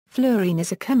Fluorine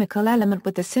is a chemical element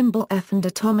with the symbol F and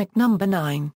atomic number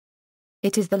 9.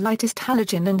 It is the lightest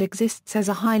halogen and exists as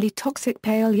a highly toxic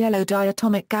pale yellow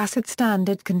diatomic gas at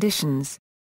standard conditions.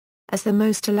 As the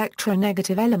most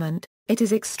electronegative element, it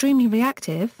is extremely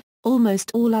reactive.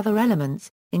 Almost all other elements,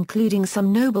 including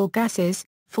some noble gases,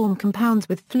 form compounds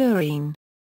with fluorine.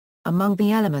 Among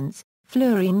the elements,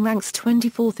 fluorine ranks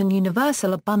 24th in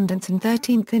universal abundance and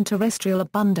 13th in terrestrial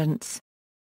abundance.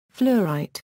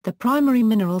 Fluorite, the primary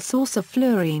mineral source of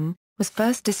fluorine, was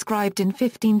first described in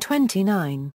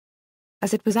 1529.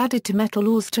 As it was added to metal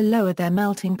ores to lower their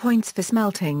melting points for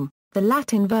smelting, the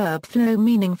Latin verb fluo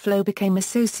meaning flow became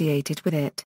associated with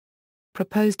it.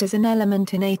 Proposed as an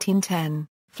element in 1810,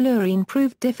 fluorine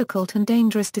proved difficult and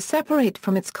dangerous to separate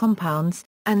from its compounds,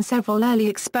 and several early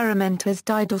experimenters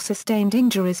died or sustained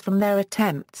injuries from their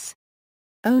attempts.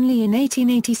 Only in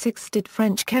 1886 did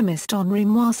French chemist Henri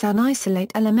Moissan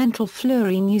isolate elemental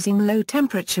fluorine using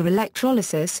low-temperature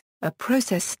electrolysis, a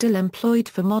process still employed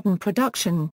for modern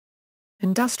production.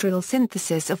 Industrial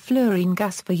synthesis of fluorine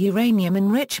gas for uranium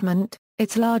enrichment,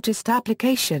 its largest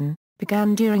application,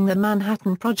 began during the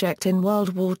Manhattan Project in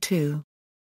World War II.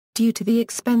 Due to the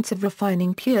expense of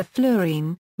refining pure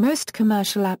fluorine, most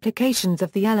commercial applications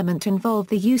of the element involve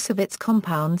the use of its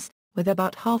compounds, with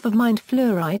about half of mined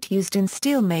fluorite used in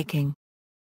steelmaking.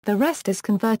 The rest is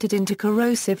converted into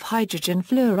corrosive hydrogen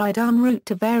fluoride en route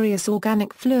to various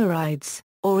organic fluorides,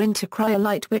 or into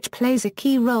cryolite, which plays a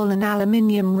key role in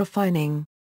aluminium refining.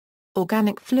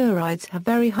 Organic fluorides have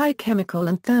very high chemical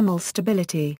and thermal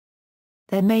stability.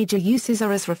 Their major uses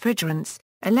are as refrigerants,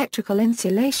 electrical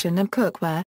insulation and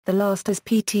cookware, the last as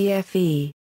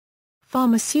PTFE.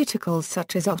 Pharmaceuticals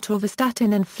such as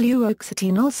atorvastatin and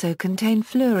fluoxetine also contain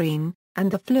fluorine,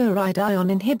 and the fluoride ion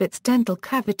inhibits dental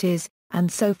cavities, and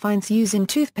so finds use in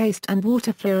toothpaste and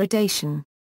water fluoridation.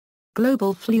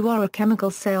 Global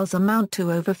fluorochemical sales amount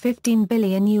to over $15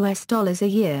 billion a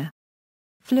year.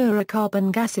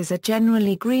 Fluorocarbon gases are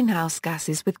generally greenhouse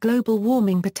gases with global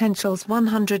warming potentials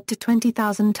 100 to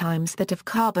 20,000 times that of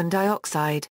carbon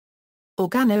dioxide.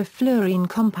 Organofluorine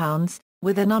compounds,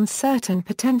 with an uncertain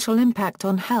potential impact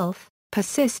on health,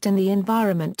 persist in the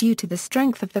environment due to the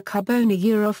strength of the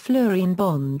carbono-urofluorine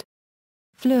bond.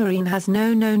 Fluorine has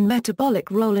no known metabolic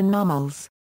role in mammals.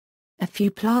 A few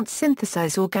plants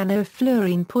synthesize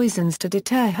organofluorine poisons to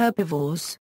deter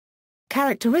herbivores.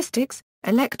 Characteristics: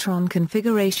 electron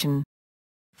configuration.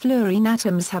 Fluorine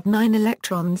atoms have 9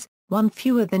 electrons, 1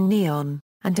 fewer than neon,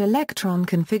 and electron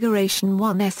configuration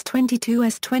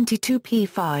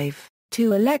 1s22s22p5.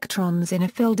 2 electrons in a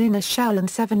filled inner shell and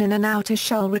 7 in an outer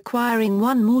shell, requiring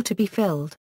 1 more to be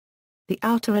filled. The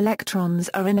outer electrons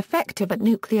are ineffective at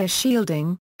nuclear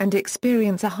shielding, and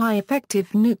experience a high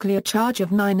effective nuclear charge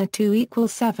of 9 or 2 =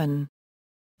 7.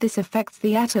 This affects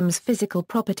the atom's physical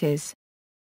properties.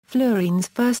 Fluorine's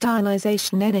first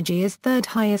ionization energy is third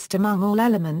highest among all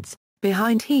elements,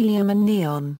 behind helium and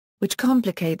neon, which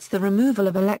complicates the removal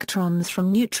of electrons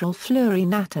from neutral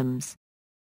fluorine atoms.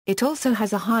 It also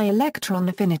has a high electron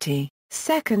affinity,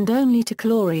 second only to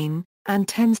chlorine, and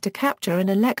tends to capture an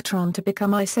electron to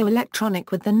become isoelectronic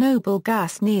with the noble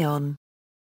gas neon.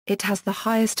 It has the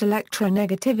highest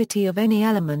electronegativity of any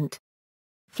element.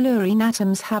 Fluorine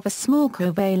atoms have a small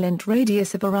covalent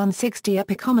radius of around 60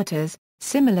 epicometers,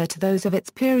 similar to those of its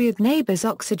period neighbors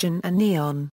oxygen and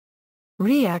neon.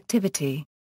 Reactivity.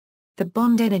 The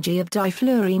bond energy of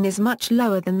difluorine is much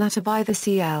lower than that of either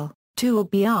Cl2 or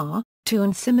Br2,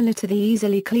 and similar to the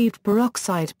easily cleaved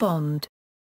peroxide bond.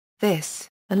 This,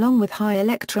 along with high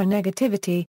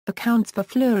electronegativity, accounts for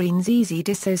fluorine's easy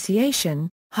dissociation,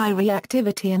 high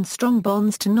reactivity and strong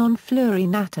bonds to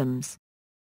non-fluorine atoms.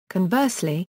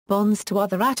 Conversely, bonds to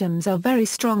other atoms are very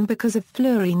strong because of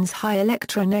fluorine's high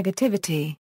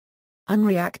electronegativity.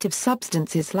 Unreactive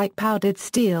substances like powdered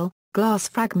steel, glass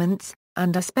fragments,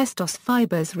 and asbestos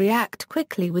fibers react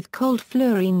quickly with cold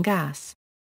fluorine gas.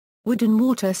 Wood and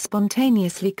water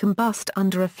spontaneously combust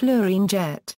under a fluorine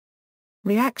jet.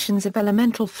 Reactions of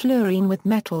elemental fluorine with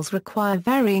metals require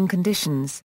varying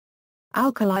conditions.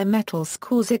 Alkali metals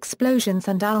cause explosions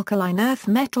and alkaline earth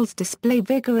metals display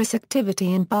vigorous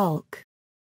activity in bulk.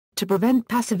 To prevent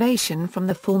passivation from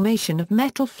the formation of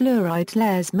metal fluoride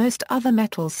layers, most other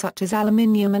metals such as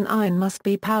aluminium and iron must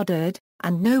be powdered,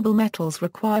 and noble metals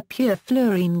require pure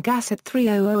fluorine gas at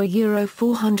 300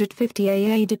 450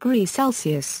 AA degrees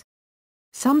Celsius.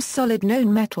 Some solid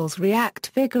known metals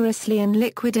react vigorously in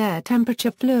liquid air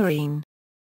temperature. Fluorine,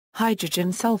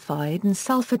 hydrogen sulfide and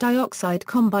sulfur dioxide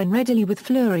combine readily with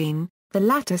fluorine, the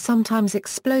latter sometimes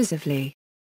explosively.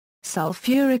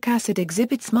 Sulfuric acid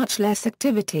exhibits much less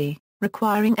activity,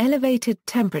 requiring elevated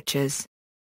temperatures.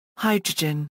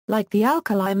 Hydrogen, like the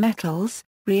alkali metals,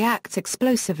 reacts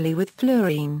explosively with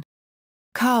fluorine.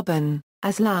 Carbon,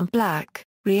 as lampblack,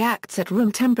 reacts at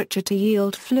room temperature to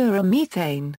yield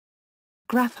fluoromethane.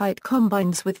 Graphite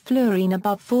combines with fluorine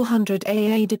above 400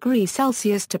 degrees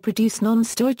to produce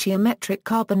non-stoichiometric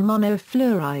carbon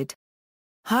monofluoride.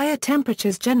 Higher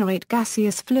temperatures generate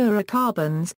gaseous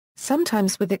fluorocarbons,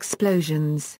 sometimes with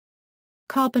explosions.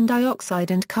 Carbon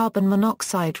dioxide and carbon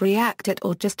monoxide react at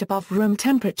or just above room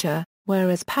temperature,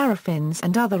 whereas paraffins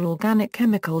and other organic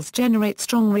chemicals generate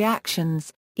strong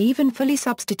reactions. Even fully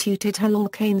substituted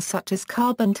halalkanes such as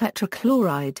carbon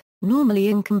tetrachloride, normally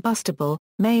incombustible,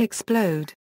 may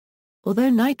explode. Although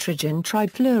nitrogen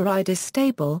trifluoride is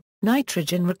stable,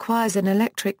 nitrogen requires an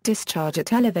electric discharge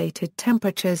at elevated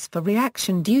temperatures for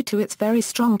reaction due to its very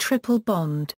strong triple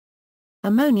bond.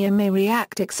 Ammonia may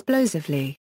react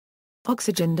explosively.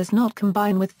 Oxygen does not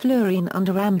combine with fluorine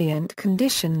under ambient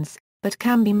conditions, but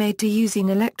can be made to using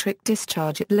electric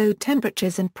discharge at low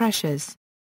temperatures and pressures.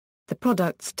 The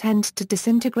products tend to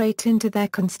disintegrate into their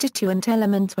constituent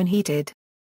elements when heated.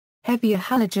 Heavier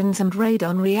halogens and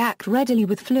radon react readily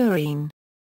with fluorine.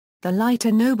 The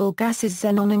lighter noble gases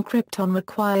xenon and krypton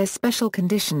require special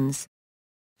conditions.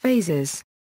 Phases.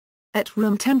 At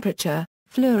room temperature,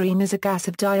 fluorine is a gas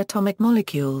of diatomic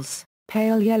molecules,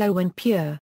 pale yellow when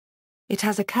pure. It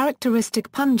has a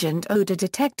characteristic pungent odor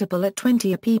detectable at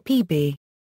 20 ppb.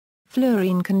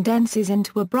 Fluorine condenses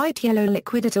into a bright yellow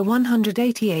liquid at a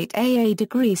 188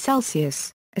 degrees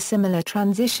Celsius, a similar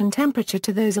transition temperature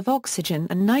to those of oxygen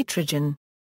and nitrogen.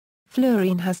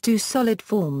 Fluorine has two solid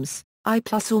forms, I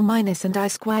plus or minus and I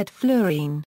squared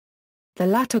fluorine. The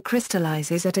latter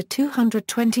crystallizes at a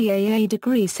 220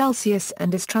 degrees Celsius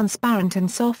and is transparent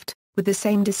and soft, with the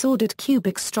same disordered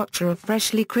cubic structure of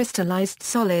freshly crystallized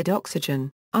solid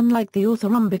oxygen, unlike the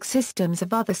orthorhombic systems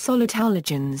of other solid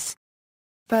halogens.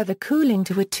 Further cooling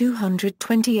to a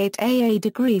 228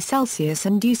 degrees Celsius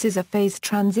induces a phase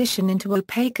transition into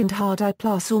opaque and hard I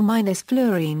plus or minus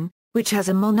fluorine, which has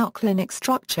a monoclinic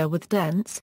structure with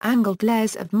dense, angled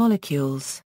layers of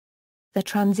molecules. The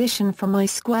transition from I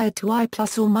squared to I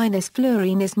plus or minus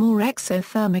fluorine is more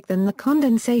exothermic than the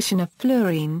condensation of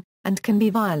fluorine, and can be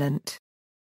violent.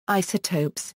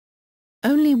 Isotopes.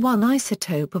 Only one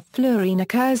isotope of fluorine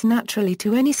occurs naturally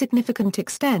to any significant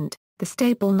extent, the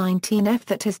stable 19F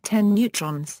that has 10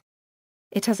 neutrons.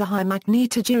 It has a high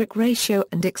magnetogiric ratio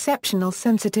and exceptional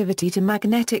sensitivity to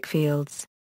magnetic fields.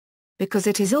 Because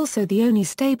it is also the only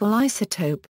stable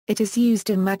isotope, it is used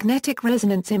in magnetic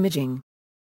resonance imaging.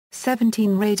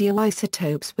 17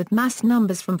 radioisotopes with mass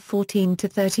numbers from 14 to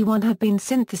 31 have been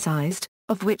synthesized,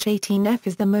 of which 18F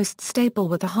is the most stable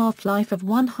with a half-life of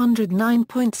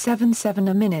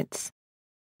 109.77 minutes.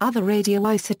 Other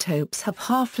radioisotopes have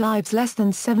half-lives less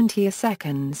than 70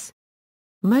 seconds.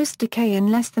 Most decay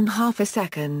in less than half a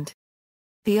second.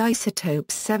 The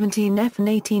isotopes 17F and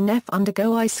 18F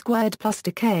undergo I squared plus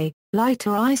decay,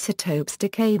 lighter isotopes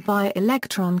decay via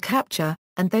electron capture,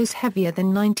 and those heavier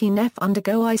than 19F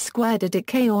undergo I squared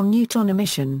decay or neutron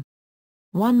emission.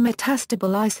 One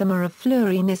metastable isomer of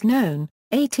fluorine is known,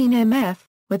 18MF,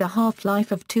 with a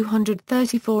half-life of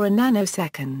 234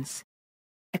 nanoseconds.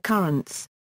 Occurrence.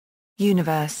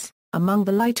 Universe. Among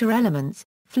the lighter elements,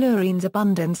 fluorine's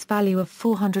abundance value of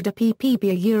 400 ppb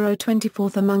a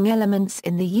 24th among elements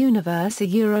in the universe a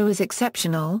is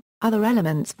exceptional. Other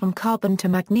elements from carbon to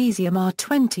magnesium are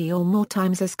 20 or more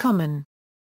times as common.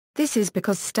 This is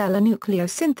because stellar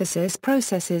nucleosynthesis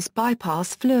processes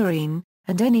bypass fluorine,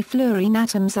 and any fluorine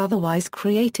atoms otherwise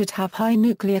created have high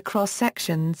nuclear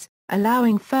cross-sections,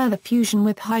 allowing further fusion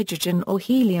with hydrogen or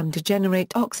helium to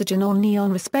generate oxygen or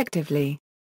neon respectively.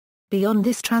 Beyond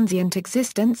this transient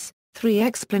existence, 3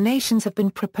 explanations have been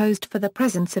proposed for the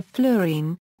presence of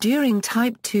fluorine. During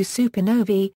Type II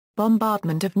supernovae,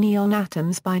 bombardment of neon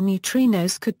atoms by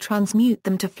neutrinos could transmute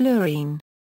them to fluorine.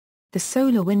 The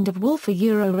solar wind of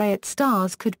Wolf-Ray at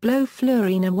stars could blow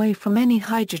fluorine away from any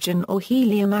hydrogen or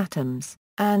helium atoms,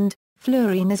 and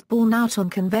fluorine is borne out on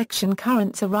convection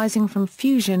currents arising from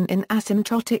fusion in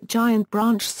asymptotic giant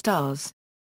branch stars.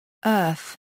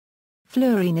 Earth.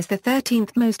 Fluorine is the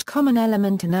 13th most common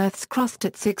element in Earth's crust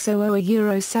at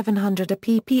 600 700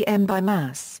 ppm by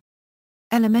mass.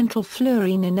 Elemental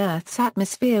fluorine in Earth's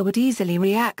atmosphere would easily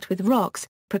react with rocks,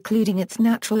 precluding its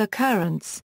natural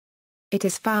occurrence. It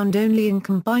is found only in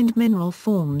combined mineral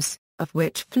forms, of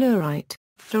which fluorite,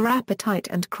 fluorapatite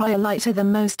and cryolite are the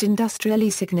most industrially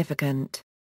significant.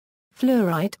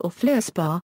 Fluorite or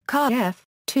fluorspar, Kf,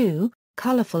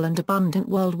 colorful and abundant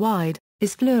worldwide,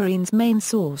 is fluorine's main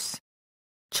source.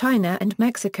 China and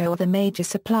Mexico are the major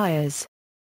suppliers.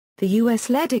 The U.S.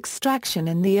 led extraction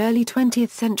in the early 20th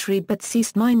century but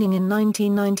ceased mining in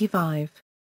 1995.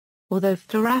 Although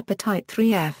fluorapatite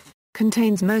 3F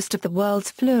contains most of the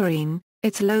world's fluorine,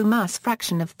 its low mass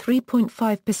fraction of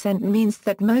 3.5% means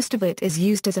that most of it is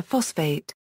used as a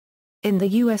phosphate. In the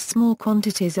U.S., small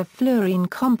quantities of fluorine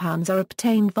compounds are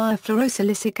obtained via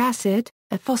fluorosilicic acid,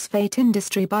 a phosphate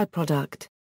industry byproduct.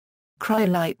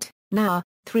 Cryolite, now,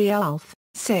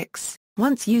 3-alph-6,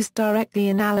 once used directly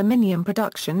in aluminium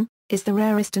production, is the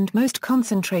rarest and most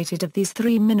concentrated of these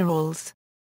three minerals.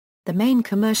 The main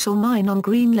commercial mine on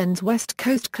Greenland's west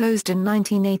coast closed in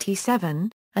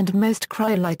 1987, and most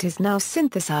cryolite is now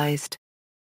synthesized.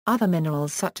 Other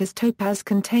minerals such as topaz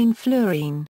contain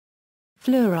fluorine.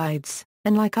 Fluorides,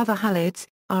 unlike other halides,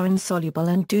 are insoluble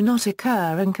and do not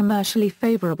occur in commercially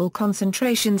favorable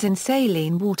concentrations in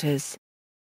saline waters.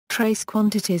 Trace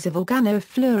quantities of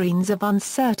organofluorines of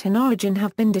uncertain origin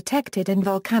have been detected in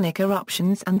volcanic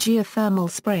eruptions and geothermal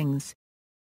springs.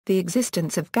 The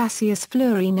existence of gaseous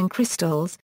fluorine in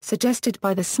crystals, suggested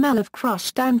by the smell of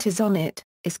crushed antizonite,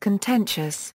 is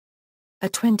contentious. A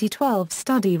 2012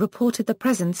 study reported the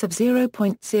presence of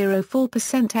 0.04%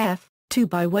 F2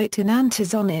 by weight in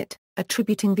antizonite,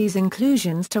 attributing these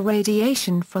inclusions to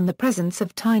radiation from the presence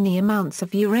of tiny amounts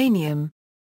of uranium.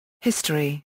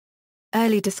 History.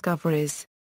 Early discoveries.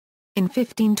 In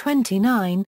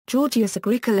 1529, Georgius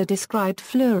Agricola described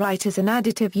fluorite as an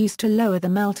additive used to lower the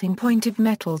melting point of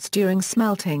metals during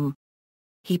smelting.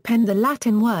 He penned the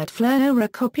Latin word fluora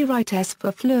copyright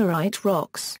for fluorite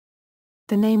rocks.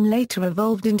 The name later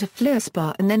evolved into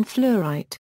fluorspar and then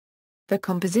fluorite. The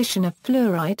composition of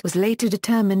fluorite was later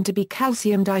determined to be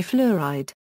calcium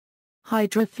difluoride.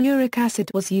 Hydrofluoric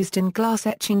acid was used in glass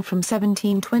etching from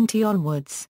 1720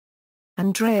 onwards.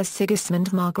 Andreas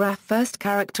Sigismund Marggraf first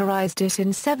characterized it in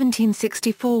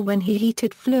 1764 when he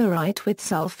heated fluorite with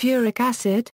sulfuric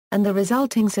acid, and the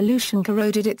resulting solution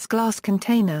corroded its glass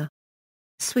container.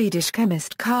 Swedish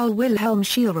chemist Carl Wilhelm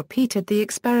Scheele repeated the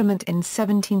experiment in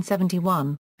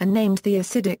 1771, and named the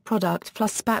acidic product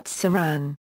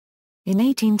fluospatsaran. In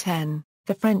 1810,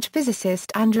 the French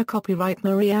physicist André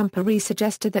Marie Ampère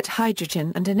suggested that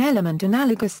hydrogen and an element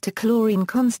analogous to chlorine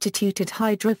constituted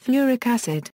hydrofluoric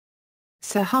acid.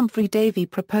 Sir Humphrey Davy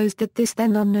proposed that this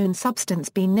then unknown substance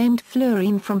be named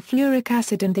fluorine from fluoric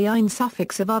acid and the -ine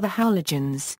suffix of other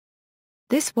halogens.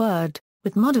 This word,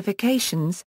 with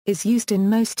modifications, is used in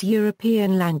most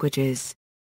European languages.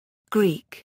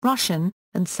 Greek, Russian,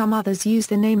 and some others use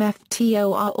the name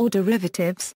FTOR or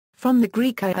derivatives, from the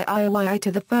Greek iioi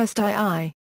to the first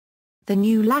ii. The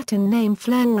new Latin name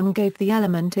fluorum gave the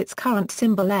element its current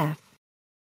symbol F.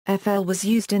 Fl was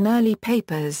used in early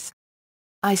papers.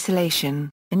 Isolation.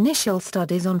 Initial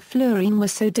studies on fluorine were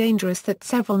so dangerous that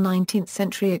several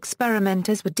 19th-century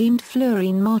experimenters were deemed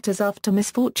fluorine martyrs after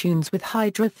misfortunes with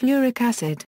hydrofluoric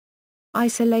acid.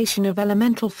 Isolation of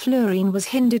elemental fluorine was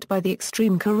hindered by the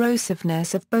extreme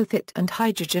corrosiveness of both it and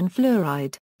hydrogen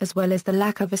fluoride, as well as the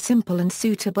lack of a simple and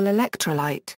suitable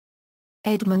electrolyte.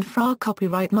 Edmund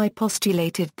Frey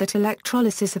postulated that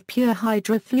electrolysis of pure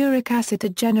hydrofluoric acid to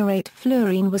generate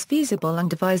fluorine was feasible and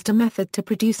devised a method to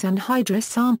produce anhydrous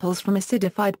samples from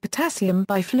acidified potassium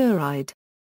bifluoride.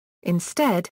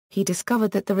 Instead, he discovered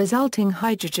that the resulting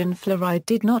hydrogen fluoride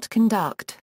did not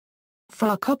conduct.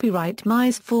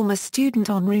 Frey's former student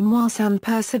Henri Moissan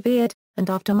persevered, and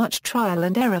after much trial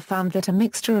and error found that a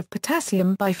mixture of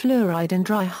potassium bifluoride and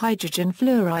dry hydrogen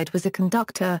fluoride was a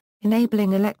conductor, enabling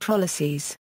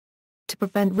electrolyses. To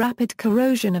prevent rapid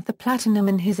corrosion of the platinum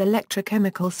in his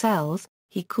electrochemical cells,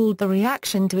 he cooled the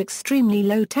reaction to extremely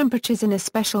low temperatures in a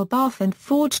special bath and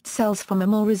forged cells from a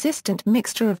more resistant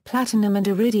mixture of platinum and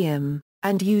iridium,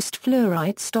 and used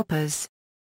fluorite stoppers.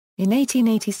 In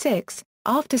 1886,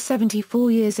 after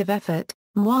 74 years of effort,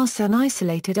 Moissan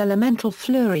isolated elemental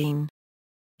fluorine.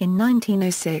 In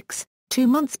 1906, 2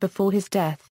 months before his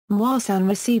death, Moissan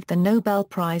received the Nobel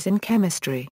Prize in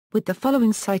Chemistry, with the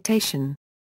following citation.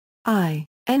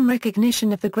 In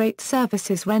recognition of the great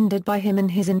services rendered by him in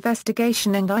his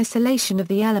investigation and isolation of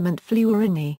the element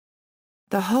fluorine.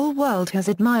 The whole world has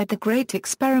admired the great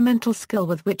experimental skill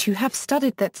with which you have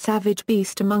studied that savage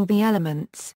beast among the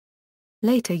elements.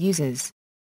 Later uses.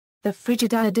 The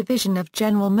Frigidaire division of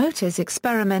General Motors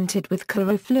experimented with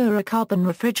chlorofluorocarbon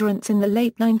refrigerants in the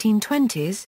late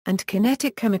 1920s, and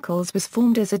Kinetic Chemicals was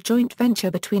formed as a joint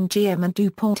venture between GM and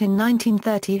DuPont in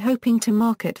 1930 hoping to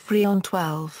market Freon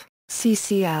 12,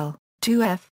 CCl,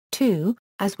 2F2,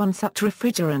 as one such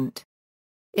refrigerant.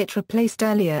 It replaced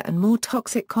earlier and more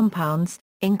toxic compounds,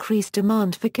 increased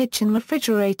demand for kitchen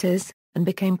refrigerators, and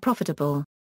became profitable.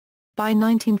 By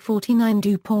 1949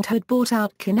 DuPont had bought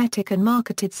out Kinetic and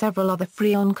marketed several other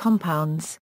Freon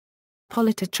compounds.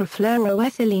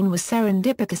 Polytetrafluoroethylene was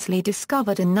serendipitously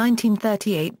discovered in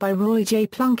 1938 by Roy J.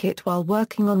 Plunkett while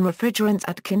working on refrigerants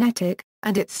at Kinetic,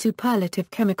 and its superlative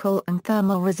chemical and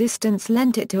thermal resistance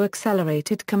lent it to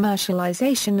accelerated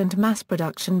commercialization and mass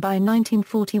production by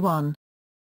 1941.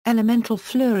 Elemental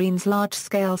fluorine's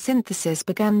large-scale synthesis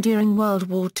began during World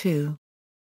War II.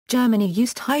 Germany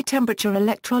used high-temperature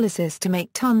electrolysis to make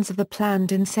tons of the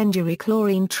planned incendiary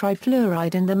chlorine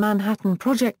trifluoride, and the Manhattan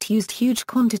Project used huge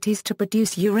quantities to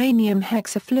produce uranium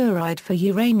hexafluoride for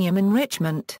uranium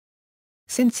enrichment.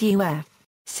 Since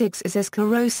UF6 is as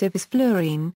corrosive as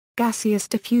fluorine, gaseous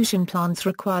diffusion plants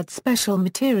required special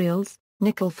materials,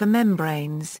 nickel for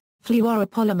membranes,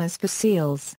 fluoropolymers for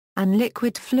seals, and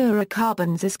liquid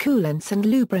fluorocarbons as coolants and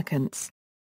lubricants.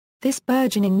 This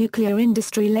burgeoning nuclear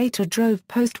industry later drove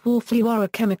post-war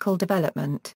fluorochemical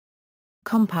development.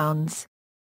 Compounds.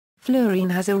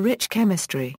 Fluorine has a rich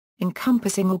chemistry,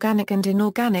 encompassing organic and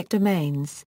inorganic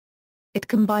domains. It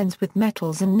combines with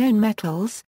metals and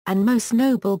nonmetals, and most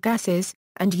noble gases,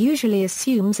 and usually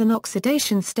assumes an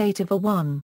oxidation state of a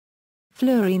 1.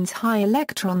 Fluorine's high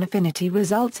electron affinity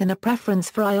results in a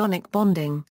preference for ionic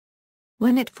bonding.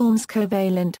 When it forms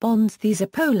covalent bonds, these are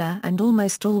polar and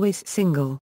almost always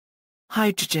single.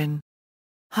 Hydrogen.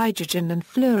 Hydrogen and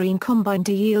fluorine combine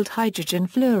to yield hydrogen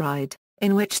fluoride,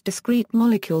 in which discrete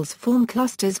molecules form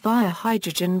clusters via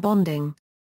hydrogen bonding.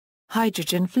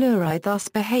 Hydrogen fluoride thus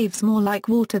behaves more like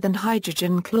water than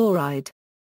hydrogen chloride.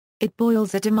 It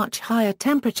boils at a much higher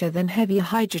temperature than heavier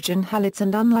hydrogen halides,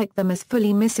 and unlike them is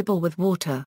fully miscible with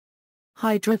water.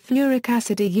 Hydrofluoric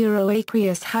acid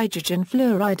aqueous hydrogen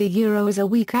fluoride is a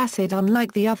weak acid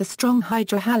unlike the other strong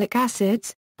hydrohalic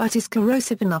acids, but is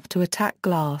corrosive enough to attack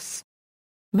glass.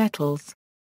 Metals.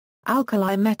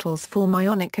 Alkali metals form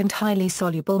ionic and highly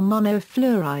soluble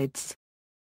monofluorides.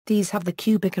 These have the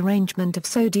cubic arrangement of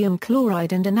sodium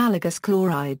chloride and analogous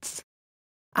chlorides.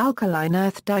 Alkaline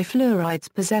earth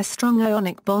difluorides possess strong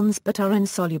ionic bonds but are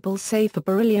insoluble, say for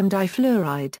beryllium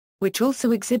difluoride, which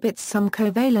also exhibits some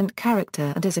covalent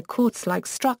character and has a quartz-like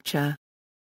structure.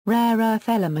 Rare earth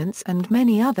elements and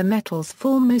many other metals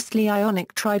form mostly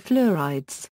ionic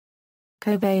trifluorides.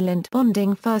 Covalent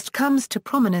bonding first comes to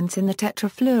prominence in the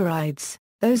tetrafluorides.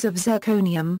 Those of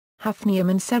zirconium, hafnium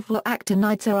and several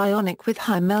actinides are ionic with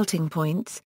high melting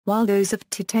points, while those of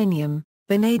titanium,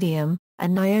 vanadium,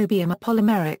 and niobium are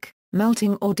polymeric,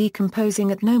 melting or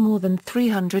decomposing at no more than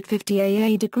 350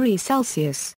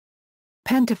 °C.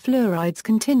 Pentafluorides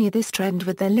continue this trend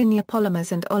with their linear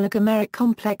polymers and oligomeric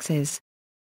complexes.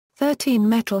 13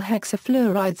 metal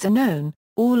hexafluorides are known,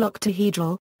 all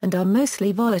octahedral, and are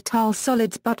mostly volatile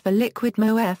solids but for liquid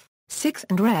MoF6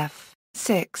 and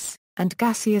Ref6, and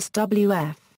gaseous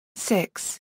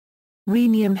WF6.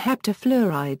 Rhenium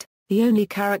heptafluoride, the only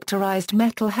characterized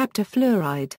metal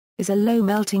heptafluoride, is a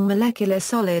low-melting molecular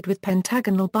solid with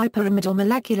pentagonal bipyramidal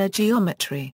molecular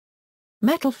geometry.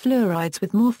 Metal fluorides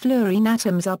with more fluorine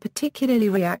atoms are particularly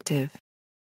reactive.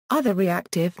 Other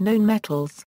reactive known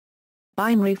metals.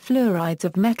 Binary fluorides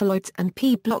of metalloids and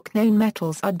p-block known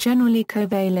metals are generally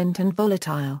covalent and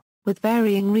volatile, with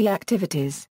varying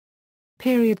reactivities.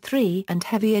 Period 3 and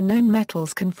heavier known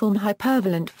metals can form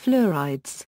hypervalent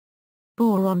fluorides.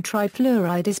 Boron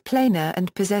trifluoride is planar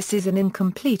and possesses an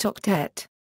incomplete octet.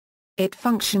 It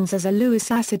functions as a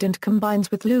Lewis acid and combines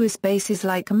with Lewis bases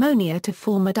like ammonia to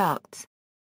form adducts.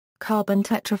 Carbon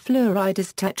tetrafluoride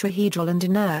is tetrahedral and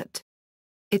inert.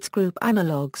 Its group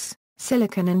analogues,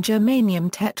 silicon and germanium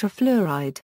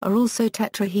tetrafluoride, are also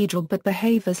tetrahedral but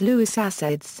behave as Lewis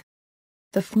acids.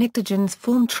 The pnictogens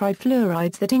form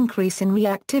trifluorides that increase in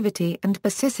reactivity and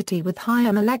basicity with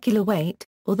higher molecular weight,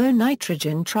 although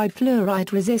nitrogen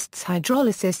trifluoride resists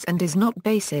hydrolysis and is not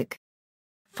basic.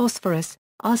 Phosphorus,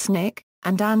 arsenic,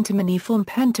 and antimony form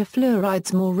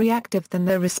pentafluorides more reactive than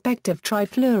their respective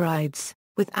trifluorides,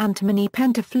 with antimony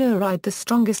pentafluoride the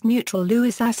strongest neutral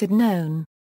Lewis acid known.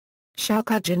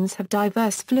 Chalcogens have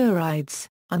diverse fluorides.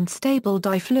 Unstable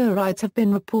difluorides have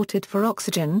been reported for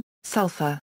oxygen,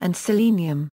 sulfur, and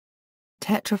selenium.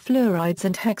 Tetrafluorides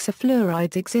and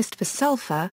hexafluorides exist for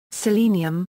sulfur,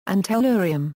 selenium, and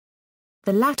tellurium.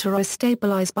 The latter are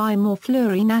stabilized by more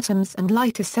fluorine atoms and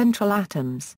lighter central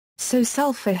atoms, so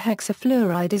sulfur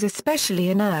hexafluoride is especially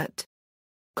inert.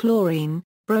 Chlorine,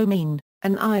 bromine,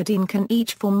 and iodine can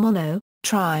each form mono,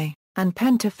 tri, and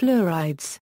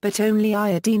pentafluorides, but only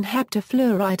iodine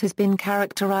heptafluoride has been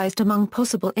characterized among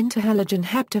possible interhalogen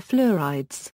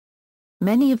heptafluorides.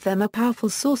 Many of them are powerful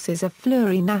sources of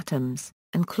fluorine atoms,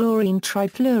 and chlorine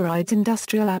trifluorides.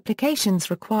 Industrial applications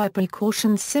require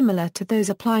precautions similar to those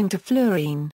applying to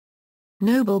fluorine.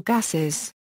 Noble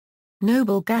gases.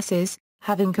 Noble gases,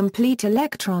 having complete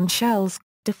electron shells,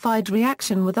 defied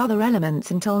reaction with other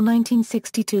elements until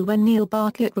 1962, when Neil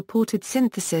Bartlett reported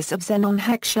synthesis of xenon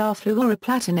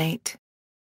hexafluoroplatinate.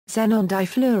 Xenon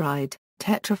difluoride,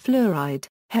 tetrafluoride,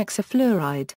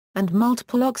 hexafluoride, and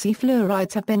multiple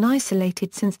oxyfluorides have been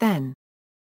isolated since then.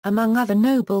 Among other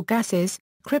noble gases,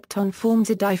 krypton forms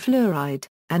a difluoride,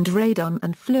 and radon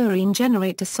and fluorine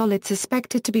generate a solid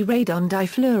suspected to be radon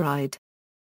difluoride.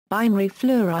 Binary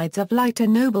fluorides of lighter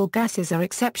noble gases are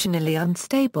exceptionally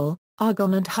unstable.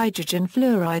 Argon and hydrogen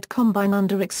fluoride combine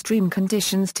under extreme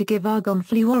conditions to give argon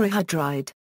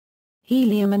fluorohydride.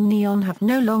 Helium and neon have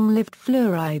no long-lived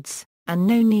fluorides, and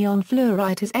no neon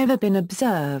fluoride has ever been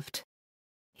observed.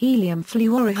 Helium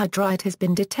fluorohydride has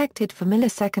been detected for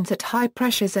milliseconds at high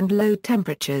pressures and low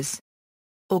temperatures.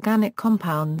 Organic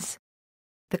compounds.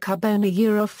 The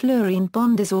carbono-urofluorine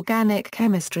bond is organic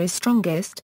chemistry's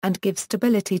strongest, and gives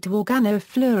stability to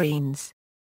organofluorines.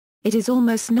 It is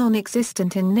almost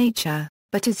non-existent in nature,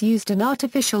 but is used in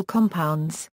artificial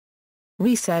compounds.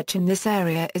 Research in this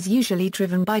area is usually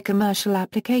driven by commercial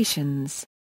applications.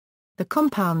 The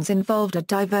compounds involved are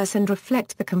diverse and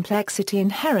reflect the complexity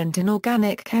inherent in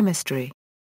organic chemistry.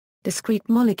 Discrete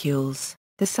molecules.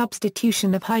 The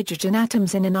substitution of hydrogen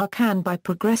atoms in an arcan by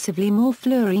progressively more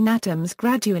fluorine atoms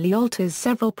gradually alters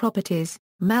several properties.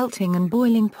 Melting and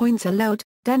boiling points are lowered,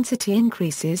 density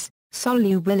increases,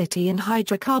 solubility in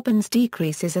hydrocarbons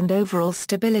decreases, and overall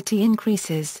stability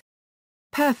increases.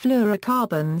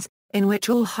 Perfluorocarbons, in which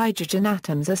all hydrogen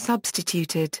atoms are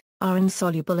substituted, are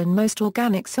insoluble in most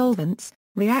organic solvents,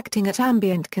 reacting at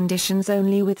ambient conditions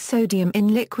only with sodium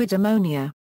in liquid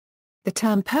ammonia. The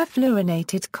term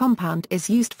perfluorinated compound is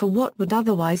used for what would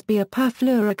otherwise be a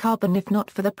perfluorocarbon if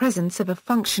not for the presence of a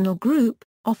functional group,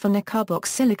 often a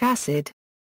carboxylic acid.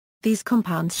 These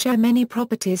compounds share many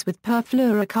properties with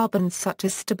perfluorocarbons such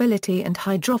as stability and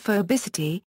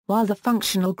hydrophobicity, while the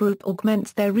functional group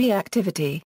augments their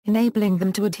reactivity, enabling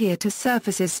them to adhere to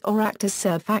surfaces or act as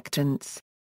surfactants.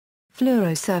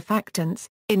 Fluorosurfactants,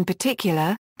 in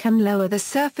particular, can lower the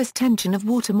surface tension of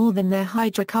water more than their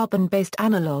hydrocarbon-based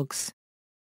analogues.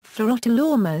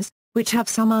 Fluorotoluomers, which have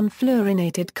some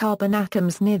unfluorinated carbon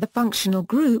atoms near the functional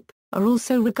group, are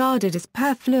also regarded as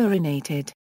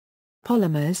perfluorinated.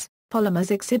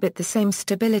 Polymers exhibit the same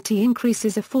stability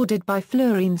increases afforded by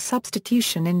fluorine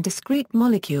substitution in discrete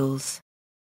molecules.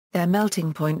 Their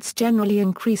melting points generally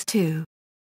increase too.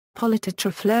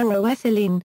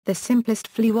 Polytetrafluoroethylene, the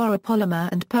simplest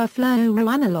fluoropolymer and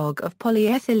perfluoroanalogue of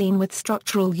polyethylene with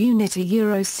structural unit a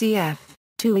EuCf,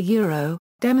 to a euro,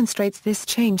 demonstrates this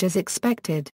change as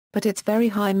expected, but its very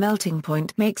high melting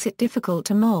point makes it difficult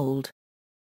to mold.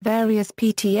 Various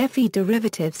PTFE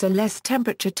derivatives are less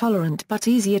temperature tolerant but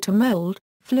easier to mold.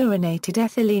 Fluorinated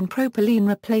ethylene propylene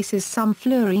replaces some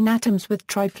fluorine atoms with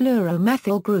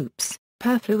trifluoromethyl groups.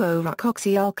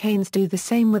 Perfluorocarboxyalkanes do the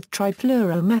same with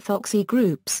trifluoromethoxy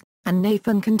groups, and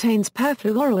naphthalene contains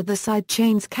perfluoro with the side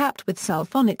chains capped with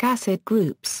sulfonic acid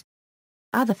groups.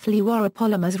 Other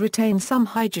fluoropolymers retain some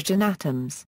hydrogen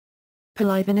atoms.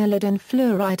 Polyvinylidene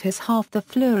fluoride has half the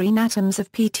fluorine atoms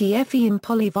of PTFE and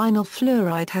polyvinyl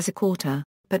fluoride has a quarter,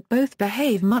 but both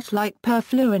behave much like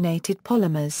perfluorinated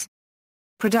polymers.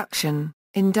 Production,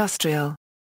 industrial.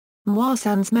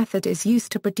 Moissan's method is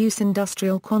used to produce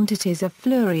industrial quantities of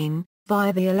fluorine,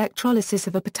 via the electrolysis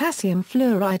of a potassium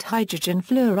fluoride-hydrogen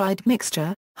fluoride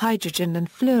mixture. Hydrogen and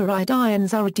fluoride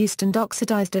ions are reduced and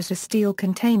oxidized at a steel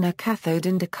container cathode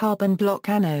and a carbon block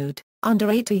anode,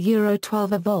 under 8 to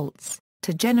Euro-12 volts,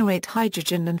 to generate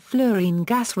hydrogen and fluorine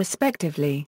gas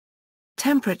respectively.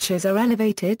 Temperatures are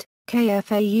elevated,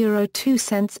 kFa Euro 2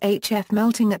 cents HF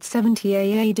melting at 70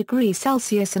 AA degrees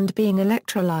Celsius and being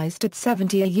electrolyzed at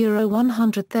 70 Euro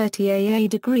 130 AA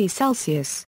degrees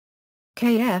Celsius.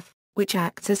 Kf, which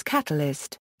acts as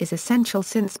catalyst, is essential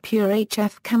since pure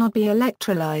HF cannot be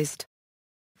electrolyzed.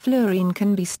 Fluorine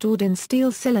can be stored in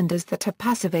steel cylinders that have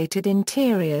passivated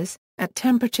interiors, at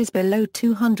temperatures below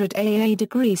 200 AA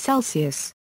degrees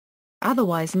Celsius.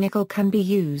 Otherwise nickel can be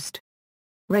used.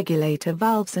 Regulator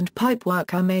valves and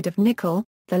pipework are made of nickel,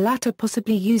 the latter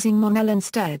possibly using Monel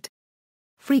instead.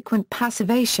 Frequent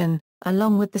passivation,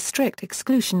 along with the strict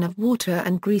exclusion of water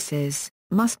and greases,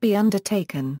 must be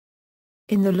undertaken.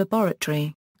 In the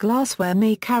laboratory, glassware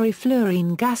may carry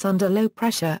fluorine gas under low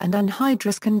pressure and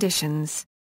anhydrous conditions.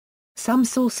 Some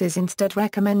sources instead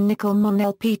recommend nickel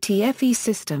Monel PTFE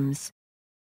systems.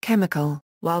 Chemical.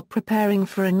 While preparing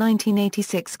for a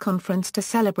 1986 conference to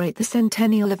celebrate the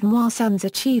centennial of Moissan's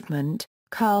achievement,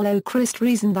 Carl O'Christ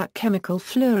reasoned that chemical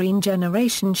fluorine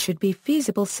generation should be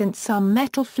feasible since some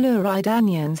metal fluoride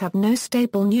anions have no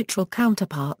stable neutral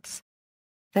counterparts.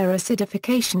 Their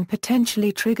acidification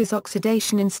potentially triggers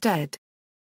oxidation instead.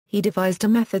 He devised a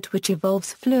method which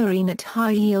evolves fluorine at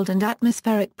high yield and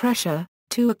atmospheric pressure,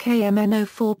 2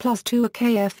 KMnO4 plus 2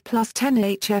 KF plus 10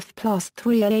 HF plus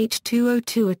 3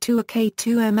 H2O2 2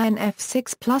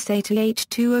 K2MnF6 plus 8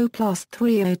 H2O plus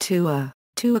 3 O2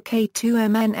 2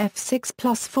 K2MnF6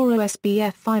 plus 4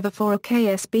 OSBF5 4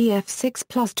 KSBF6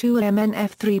 plus 2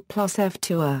 MnF3 plus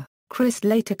F2 Christ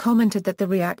later commented that the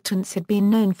reactants had been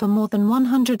known for more than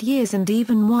 100 years and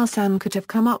even Moissan could have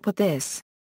come up with this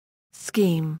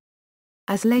scheme.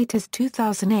 As late as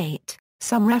 2008,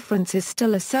 some references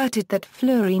still asserted that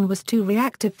fluorine was too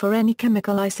reactive for any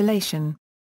chemical isolation.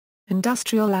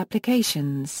 Industrial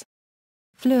applications.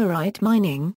 Fluorite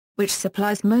mining, which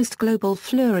supplies most global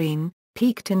fluorine,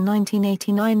 peaked in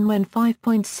 1989 when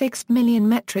 5.6 million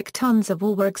metric tons of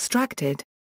ore were extracted.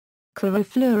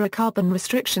 Chlorofluorocarbon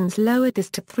restrictions lowered this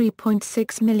to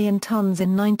 3.6 million tons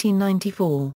in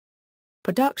 1994.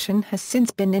 Production has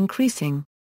since been increasing.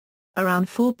 Around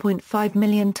 4.5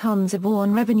 million tons of ore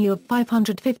and revenue of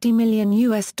 $550 million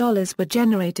were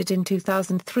generated in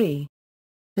 2003.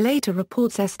 Later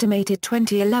reports estimated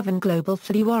 2011 global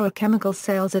fluorochemical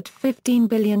sales at $15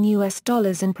 billion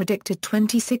and predicted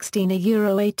 2016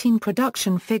 Euro 18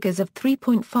 production figures of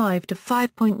 3.5 to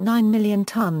 5.9 million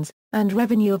tons, and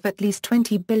revenue of at least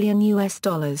 $20 billion.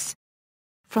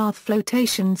 Froth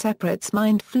flotation separates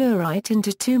mined fluorite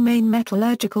into two main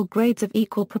metallurgical grades of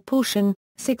equal proportion.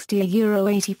 60 Euro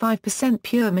 85%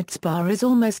 pure midspar is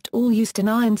almost all used in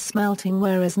iron smelting,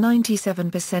 whereas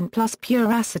 97% plus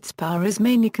pure acid spar is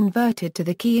mainly converted to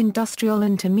the key industrial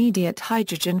intermediate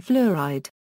hydrogen fluoride.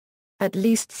 At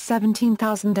least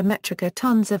 17,000 metric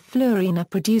tons of fluorine are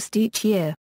produced each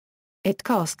year. It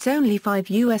costs only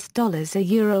 $5 a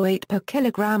Euro 8 per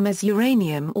kilogram as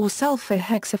uranium or sulfur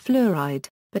hexafluoride,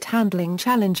 but handling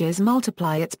challenges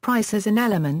multiply its price as an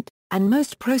element, and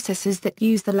most processes that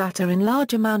use the latter in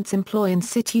large amounts employ in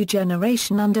situ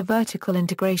generation under vertical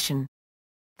integration.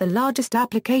 The largest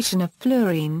application of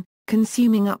fluorine,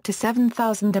 consuming up to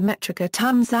 7,000 metric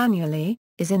tons annually,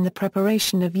 is in the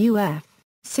preparation of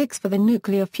UF6 for the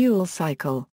nuclear fuel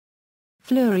cycle.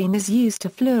 Fluorine is used to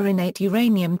fluorinate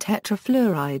uranium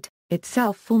tetrafluoride,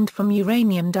 itself formed from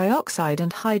uranium dioxide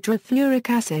and hydrofluoric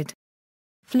acid.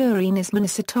 Fluorine is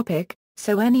monoisotopic,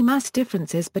 so any mass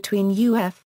differences between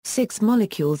UF6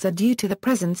 molecules are due to the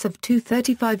presence of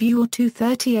 235U or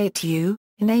 238U,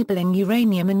 enabling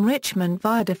uranium enrichment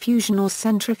via diffusion or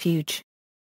centrifuge.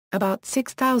 About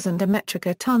 6,000 metric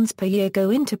tons per year go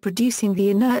into producing the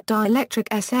inert dielectric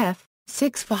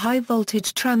SF6 for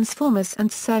high-voltage transformers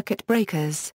and circuit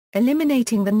breakers,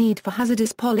 eliminating the need for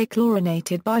hazardous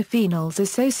polychlorinated biphenyls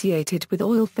associated with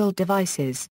oil-filled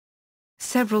devices.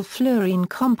 Several fluorine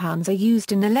compounds are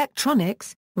used in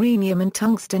electronics, rhenium and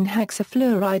tungsten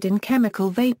hexafluoride in chemical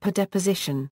vapor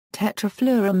deposition,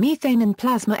 tetrafluoromethane in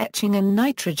plasma etching, and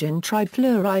nitrogen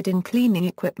trifluoride in cleaning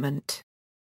equipment.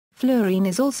 Fluorine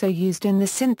is also used in the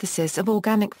synthesis of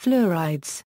organic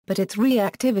fluorides, but its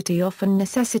reactivity often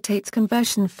necessitates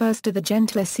conversion first to the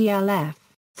gentler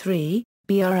ClF3,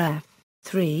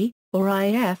 BrF3, or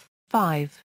IF5,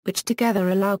 which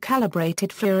together allow calibrated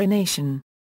fluorination.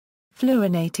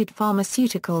 Fluorinated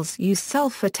pharmaceuticals use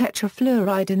sulfur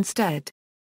tetrafluoride instead.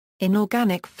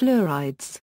 Inorganic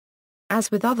fluorides. As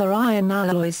with other iron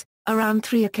alloys, around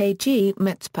 3 kg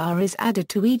midspar is added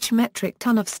to each metric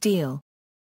ton of steel.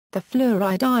 The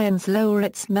fluoride ions lower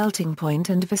its melting point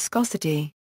and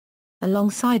viscosity.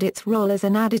 Alongside its role as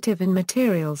an additive in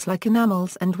materials like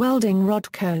enamels and welding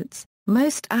rod coats,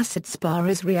 most acid spar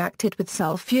is reacted with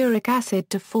sulfuric acid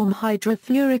to form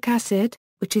hydrofluoric acid,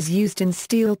 which is used in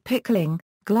steel pickling,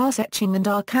 glass etching and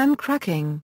arcan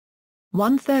cracking.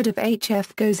 1/3 of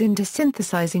HF goes into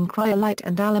synthesizing cryolite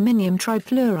and aluminium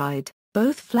trifluoride,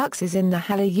 both fluxes in the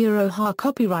Halo-Ha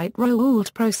copyright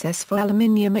Rowold process for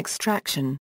aluminium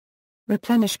extraction.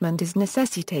 Replenishment is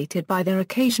necessitated by their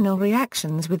occasional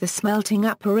reactions with the smelting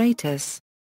apparatus.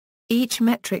 Each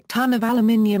metric ton of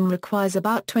aluminium requires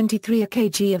about 23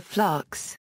 kg of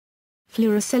flux.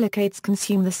 Fluorosilicates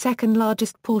consume the second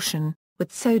largest portion,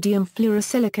 with sodium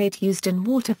fluorosilicate used in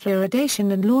water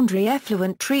fluoridation and laundry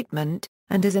effluent treatment,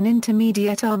 and as an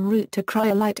intermediate en route to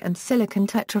cryolite and silicon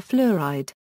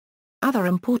tetrafluoride. Other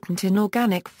important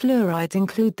inorganic fluorides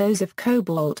include those of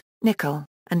cobalt, nickel,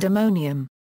 and ammonium.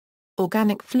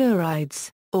 Organic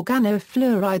fluorides.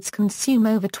 Organofluorides consume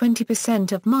over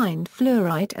 20% of mined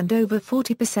fluorite and over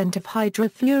 40% of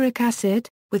hydrofluoric acid,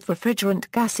 with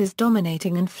refrigerant gases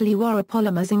dominating and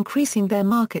fluoropolymers increasing their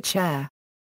market share.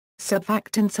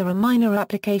 Surfactants are a minor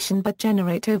application but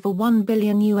generate over $1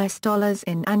 billion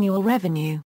in annual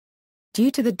revenue. Due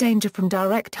to the danger from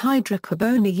direct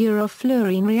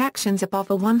hydrocarbon-fluorine reactions above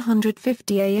a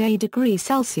 150 gendegree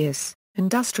Celsius,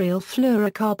 industrial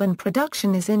fluorocarbon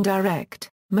production is indirect,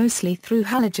 mostly through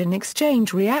halogen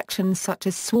exchange reactions such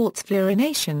as Swartz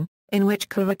fluorination, in which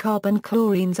chlorocarbon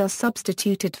chlorines are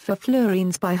substituted for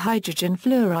fluorines by hydrogen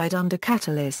fluoride under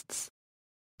catalysts.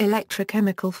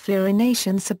 Electrochemical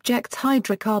fluorination subjects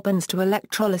hydrocarbons to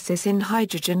electrolysis in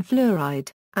hydrogen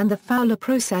fluoride, and the Fowler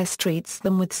process treats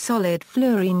them with solid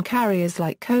fluorine carriers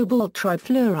like cobalt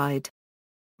trifluoride.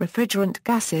 Refrigerant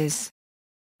gases.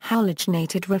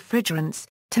 Halogenated refrigerants,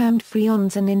 termed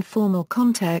freons in informal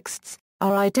contexts,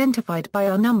 are identified by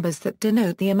R numbers that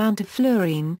denote the amount of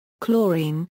fluorine,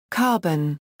 chlorine,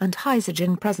 carbon, and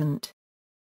hydrogen present.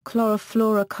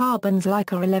 Chlorofluorocarbons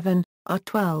like R11,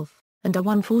 R12, and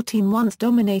R114 once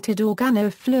dominated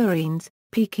organofluorines,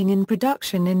 peaking in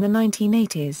production in the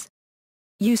 1980s.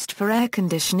 Used for air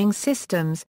conditioning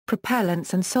systems,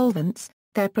 propellants and solvents,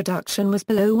 their production was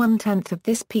below 1/10 of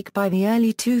this peak by the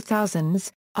early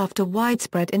 2000s, after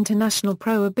widespread international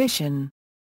prohibition.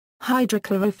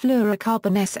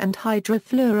 Hydrochlorofluorocarbons and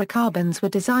hydrofluorocarbons were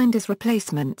designed as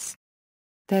replacements.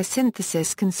 Their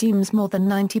synthesis consumes more than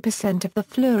 90% of the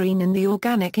fluorine in the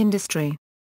organic industry.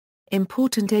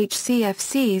 Important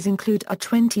HCFCs include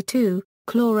R22,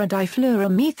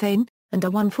 chlorodifluoromethane, and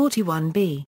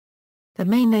R141b. The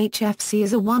main HFC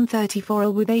is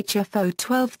R134A with HFO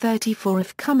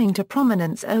 1234F coming to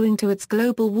prominence owing to its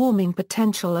global warming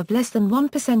potential of less than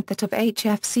 1% that of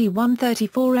HFC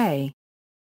 134A.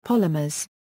 Polymers.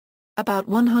 About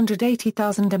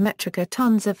 180,000 metric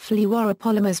tons of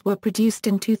fluoropolymers were produced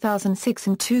in 2006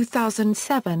 and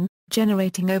 2007,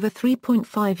 generating over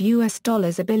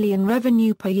 $3.5 billion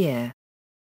revenue per year.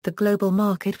 The global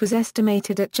market was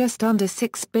estimated at just under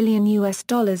 $6 billion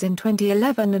in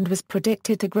 2011 and was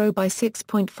predicted to grow by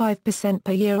 6.5%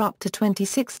 per year up to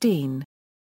 2016.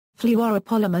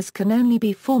 Fluoropolymers can only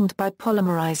be formed by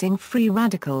polymerizing free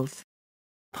radicals.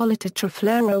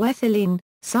 Polytetrafluoroethylene,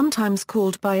 sometimes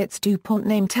called by its DuPont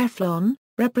name Teflon,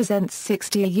 represents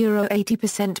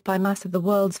 60–80% by mass of the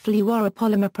world's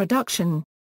fluoropolymer production.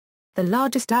 The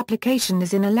largest application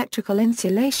is in electrical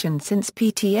insulation since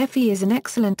PTFE is an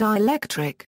excellent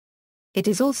dielectric. It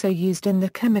is also used in the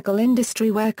chemical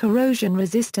industry where corrosion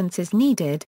resistance is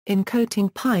needed, in coating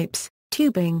pipes,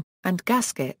 tubing, and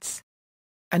gaskets.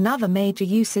 Another major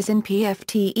use is in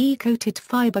PFTE-coated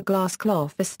fiberglass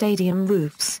cloth for stadium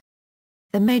roofs.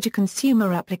 The major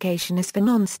consumer application is for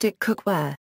non-stick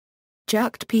cookware.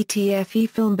 Jerked PTFE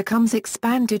film becomes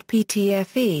expanded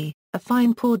PTFE, a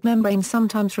fine-pored membrane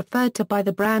sometimes referred to by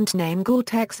the brand name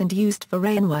Gore-Tex and used for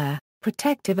rainwear,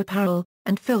 protective apparel,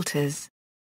 and filters.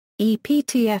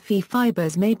 ePTFE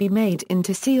fibers may be made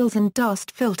into seals and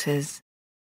dust filters.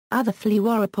 Other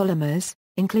fluoropolymers,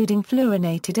 including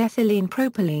fluorinated ethylene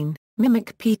propylene,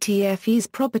 mimic PTFE's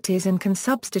properties and can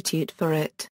substitute for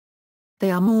it.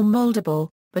 They are more moldable,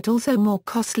 but also more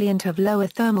costly and have lower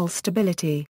thermal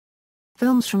stability.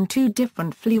 Films from two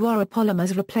different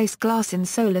fluoropolymers replace glass in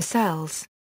solar cells.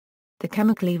 The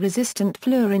chemically resistant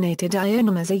fluorinated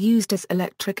ionomers are used as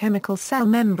electrochemical cell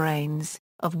membranes,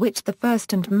 of which the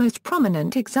first and most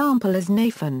prominent example is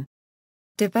Nafion.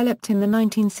 Developed in the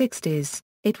 1960s,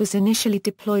 it was initially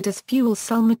deployed as fuel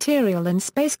cell material in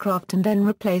spacecraft and then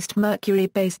replaced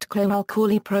mercury-based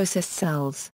chloralkali process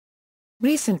cells.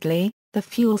 Recently, the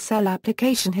fuel cell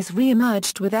application has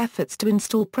re-emerged with efforts to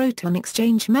install proton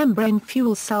exchange membrane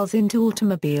fuel cells into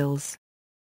automobiles.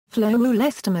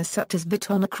 Fluoroelastomers such as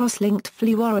Viton are cross-linked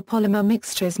fluoropolymer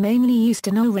mixtures mainly used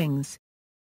in O-rings.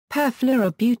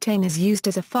 Perfluorobutane is used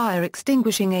as a fire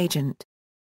extinguishing agent.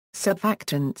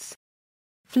 Surfactants.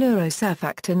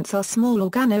 Fluorosurfactants are small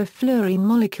organofluorine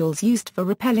molecules used for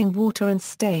repelling water and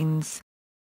stains.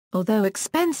 Although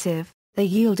expensive, they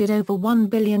yielded over $1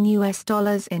 billion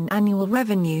in annual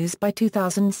revenues by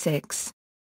 2006.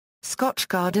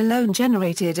 Scotchgard alone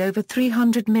generated over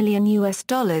 $300 million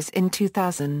in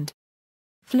 2000.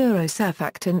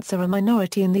 Fluorosurfactants are a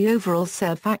minority in the overall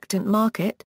surfactant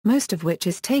market, most of which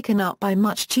is taken up by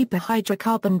much cheaper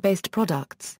hydrocarbon-based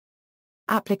products.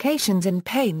 Applications in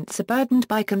paints are burdened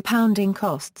by compounding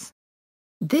costs.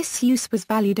 This use was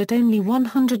valued at only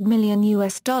 $100 million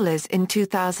in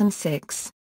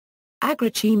 2006.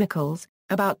 Agrochemicals.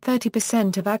 About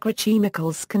 30% of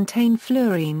agrochemicals contain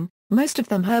fluorine, most of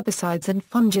them herbicides and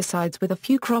fungicides with a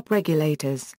few crop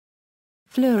regulators.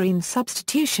 Fluorine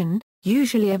substitution,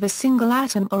 usually of a single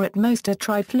atom or at most a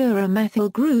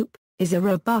trifluoromethyl group, is a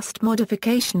robust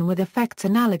modification with effects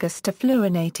analogous to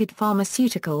fluorinated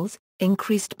pharmaceuticals,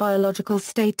 increased biological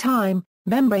stay time,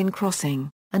 membrane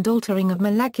crossing, and altering of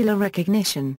molecular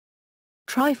recognition.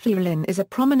 Trifluorine is a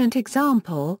prominent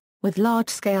example, with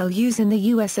large-scale use in the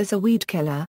U.S. as a weed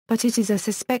killer, but it is a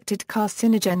suspected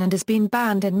carcinogen and has been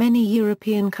banned in many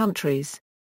European countries.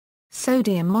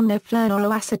 Sodium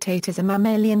monofluoroacetate is a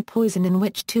mammalian poison in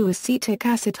which two acetic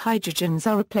acid hydrogens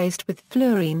are replaced with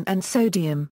fluorine and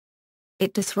sodium.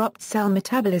 It disrupts cell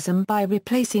metabolism by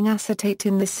replacing acetate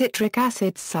in the citric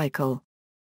acid cycle.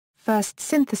 First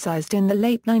synthesized in the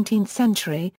late 19th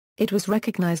century, it was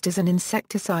recognized as an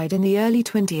insecticide in the early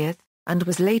 20th, and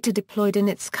was later deployed in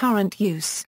its current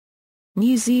use.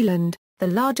 New Zealand, the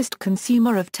largest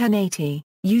consumer of 1080,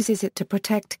 uses it to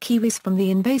protect kiwis from the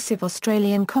invasive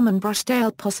Australian common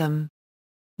brush-tailed possum.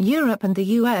 Europe and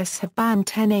the US have banned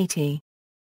 1080.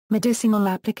 Medicinal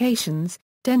applications,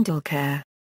 dental care.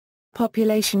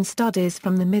 Population studies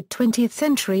from the mid-20th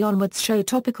century onwards show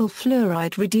topical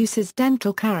fluoride reduces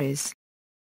dental caries.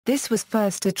 This was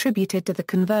first attributed to the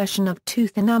conversion of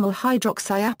tooth enamel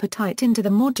hydroxyapatite into the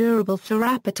more durable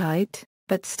fluorapatite,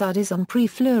 but studies on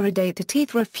pre-fluoridated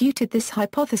teeth refuted this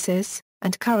hypothesis,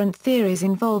 and current theories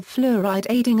involve fluoride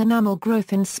aiding enamel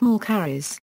growth in small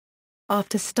caries.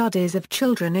 After studies of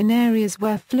children in areas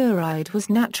where fluoride was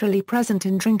naturally present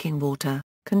in drinking water,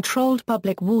 controlled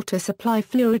public water supply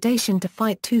fluoridation to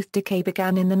fight tooth decay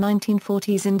began in the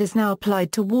 1940s and is now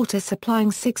applied to water supplying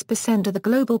 6% of the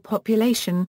global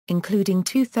population, including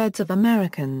two-thirds of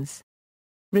Americans.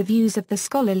 Reviews of the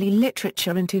scholarly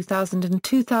literature in 2000 and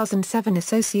 2007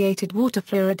 associated water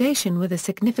fluoridation with a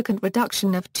significant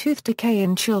reduction of tooth decay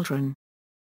in children.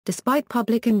 Despite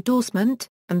public endorsement,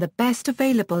 and the best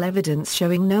available evidence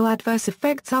showing no adverse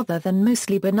effects other than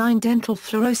mostly benign dental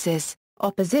fluorosis,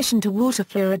 opposition to water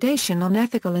fluoridation on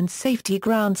ethical and safety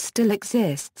grounds still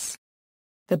exists.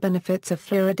 The benefits of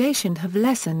fluoridation have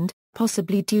lessened,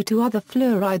 possibly due to other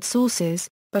fluoride sources,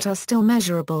 but are still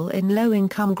measurable in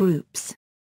low-income groups.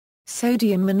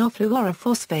 Sodium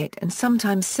monofluorophosphate and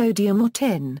sometimes sodium or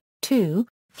tin, too,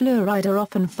 fluoride are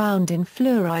often found in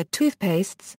fluoride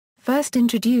toothpastes, first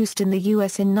introduced in the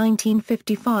U.S. in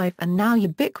 1955 and now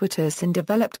ubiquitous in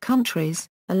developed countries,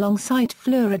 alongside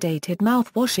fluoridated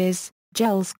mouthwashes,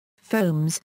 gels,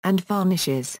 foams, and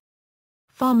varnishes.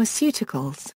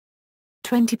 Pharmaceuticals.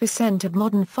 20% of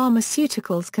modern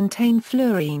pharmaceuticals contain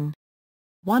fluorine.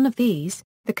 One of these,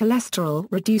 the cholesterol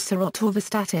reducer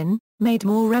atorvastatin, made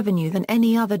more revenue than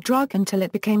any other drug until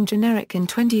it became generic in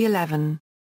 2011.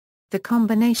 The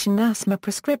combination asthma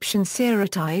prescription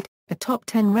Seretide, a top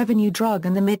 10 revenue drug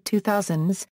in the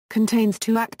mid-2000s, contains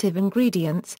two active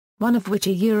ingredients, one of which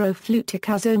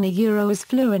fluticoxone is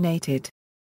fluorinated.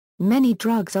 Many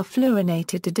drugs are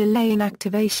fluorinated to delay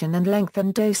inactivation and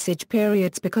lengthen dosage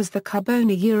periods because the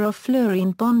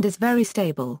carbonyurofluorine bond is very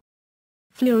stable.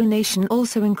 Fluorination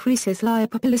also increases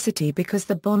lipophilicity because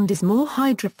the bond is more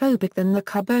hydrophobic than the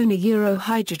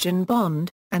carbonyurohydrogen bond,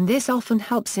 and this often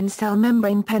helps in cell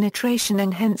membrane penetration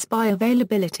and hence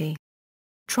bioavailability.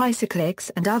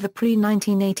 Tricyclics and other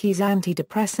pre-1980s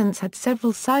antidepressants had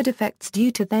several side effects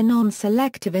due to their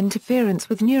non-selective interference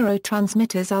with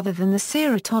neurotransmitters other than the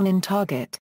serotonin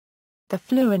target. The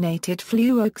fluorinated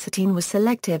fluoxetine was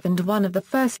selective and one of the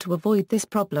first to avoid this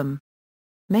problem.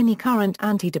 Many current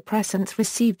antidepressants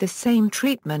receive the same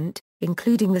treatment,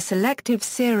 including the selective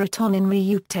serotonin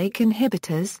reuptake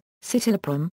inhibitors,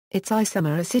 citalopram, its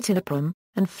isomer escitalopram,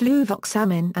 and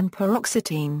fluvoxamine and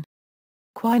paroxetine.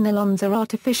 Quinolones are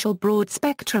artificial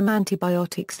broad-spectrum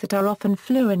antibiotics that are often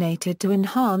fluorinated to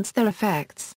enhance their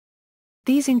effects.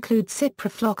 These include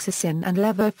ciprofloxacin and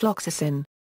levofloxacin.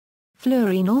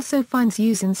 Fluorine also finds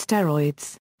use in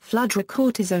steroids.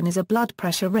 Fludrocortisone is a blood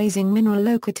pressure-raising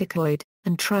mineralocorticoid,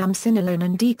 and triamcinolone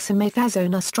and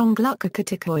dexamethasone are strong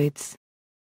glucocorticoids.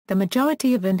 The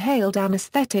majority of inhaled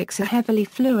anesthetics are heavily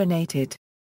fluorinated.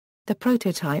 The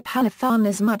prototype halothane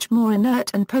is much more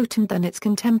inert and potent than its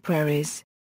contemporaries.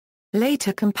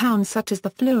 Later compounds such as the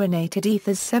fluorinated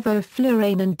ethers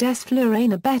sevoflurane and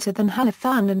desflurane are better than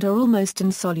halothane and are almost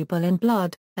insoluble in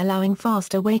blood, allowing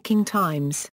faster waking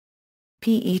times.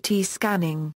 PET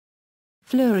scanning.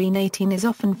 Fluorine-18 is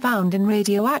often found in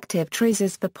radioactive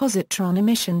tracers for positron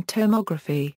emission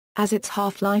tomography, as its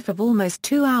half-life of almost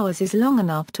 2 hours is long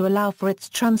enough to allow for its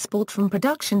transport from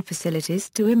production facilities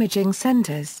to imaging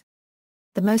centers.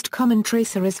 The most common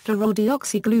tracer is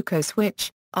fluorodeoxyglucose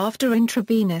which, after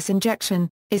intravenous injection,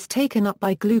 is taken up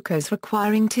by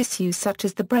glucose-requiring tissues such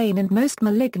as the brain and most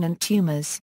malignant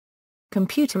tumors.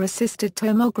 Computer-assisted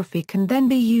tomography can then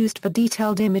be used for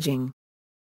detailed imaging.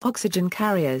 Oxygen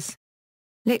carriers.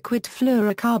 Liquid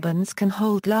fluorocarbons can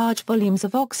hold large volumes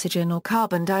of oxygen or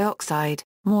carbon dioxide,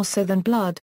 more so than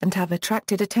blood, and have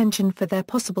attracted attention for their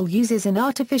possible uses in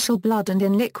artificial blood and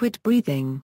in liquid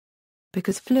breathing.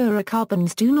 Because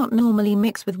fluorocarbons do not normally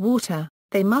mix with water,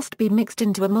 they must be mixed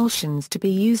into emulsions to be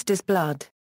used as blood.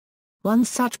 One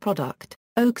such product,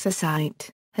 oxazite,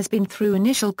 has been through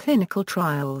initial clinical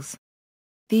trials.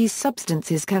 These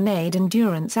substances can aid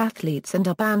endurance athletes and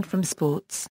are banned from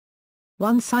sports.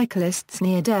 One cyclist's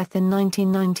near death in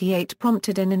 1998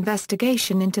 prompted an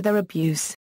investigation into their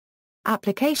abuse.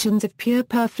 Applications of pure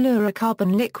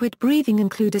perfluorocarbon liquid breathing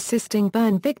include assisting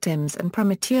burn victims and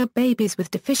premature babies with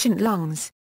deficient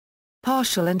lungs.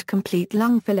 Partial and complete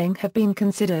lung filling have been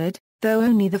considered, though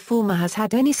only the former has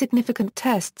had any significant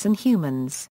tests in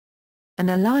humans. An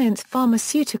Alliance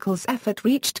Pharmaceuticals effort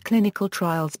reached clinical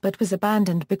trials but was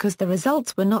abandoned because the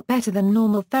results were not better than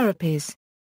normal therapies.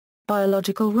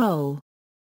 Biological role.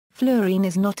 Fluorine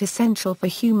is not essential for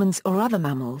humans or other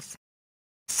mammals.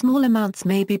 Small amounts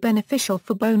may be beneficial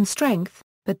for bone strength,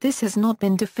 but this has not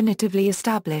been definitively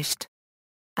established.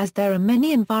 As there are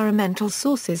many environmental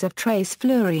sources of trace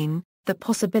fluorine, the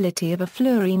possibility of a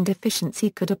fluorine deficiency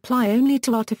could apply only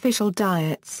to artificial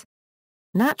diets.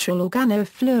 Natural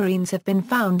organofluorines have been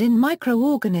found in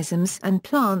microorganisms and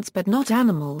plants but not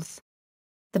animals.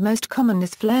 The most common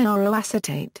is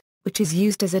fluoroacetate, which is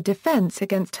used as a defense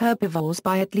against herbivores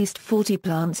by at least 40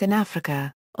 plants in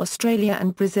Africa, Australia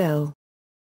and Brazil.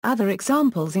 Other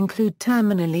examples include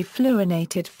terminally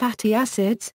fluorinated fatty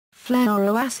acids,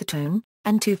 fluoroacetone,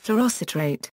 and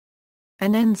 2-fluorocitrate.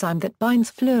 An enzyme that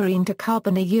binds fluorine to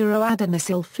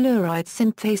carbon-adenosine fluoride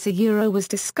synthase was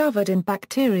discovered in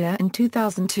bacteria in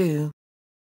 2002.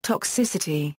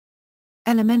 Toxicity.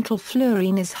 Elemental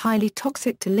fluorine is highly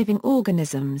toxic to living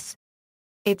organisms.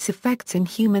 Its effects in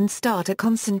humans start at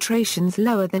concentrations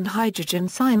lower than hydrogen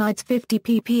cyanide's 50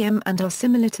 ppm and are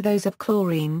similar to those of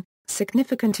chlorine.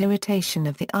 Significant irritation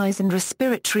of the eyes and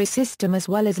respiratory system as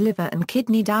well as liver and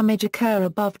kidney damage occur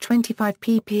above 25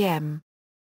 ppm.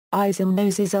 Eyes and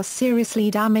noses are seriously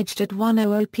damaged at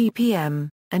 100 ppm,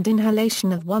 and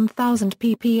inhalation of 1000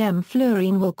 ppm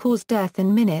fluorine will cause death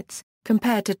in minutes,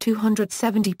 compared to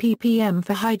 270 ppm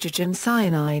for hydrogen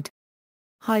cyanide.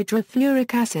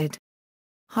 Hydrofluoric acid.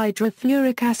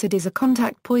 Hydrofluoric acid is a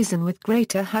contact poison with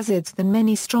greater hazards than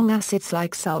many strong acids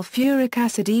like sulfuric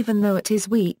acid. Even though it is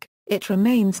weak, it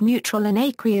remains neutral in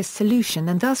aqueous solution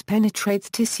and thus penetrates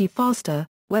tissue faster,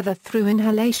 whether through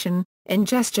inhalation,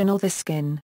 ingestion or the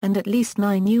skin, and at least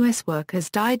 9 U.S. workers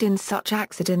died in such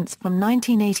accidents from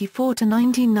 1984 to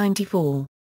 1994.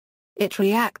 It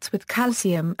reacts with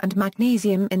calcium and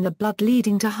magnesium in the blood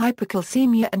leading to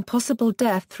hypocalcemia and possible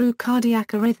death through cardiac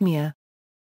arrhythmia.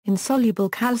 Insoluble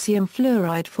calcium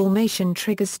fluoride formation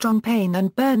triggers strong pain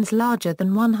and burns larger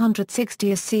than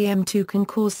 160 cm2 can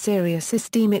cause serious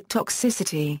systemic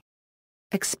toxicity.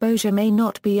 Exposure may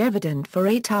not be evident for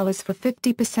 8 hours for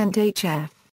 50% HF,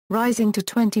 rising to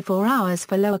 24 hours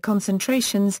for lower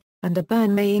concentrations, and a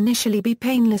burn may initially be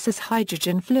painless as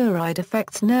hydrogen fluoride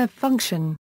affects nerve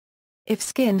function. If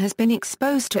skin has been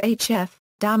exposed to HF,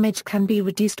 damage can be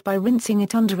reduced by rinsing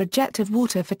it under rejective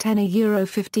water for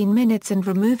 10–15 minutes and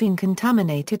removing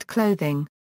contaminated clothing.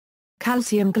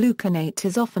 Calcium gluconate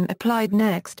is often applied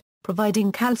next,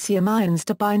 providing calcium ions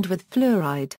to bind with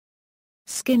fluoride.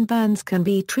 Skin burns can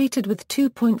be treated with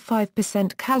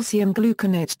 2.5% calcium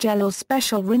gluconate gel or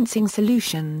special rinsing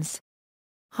solutions.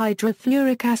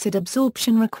 Hydrofluoric acid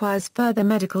absorption requires further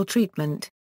medical treatment.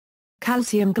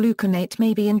 Calcium gluconate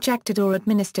may be injected or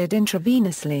administered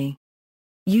intravenously.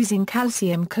 Using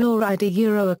calcium chloride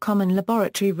a common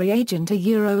laboratory reagent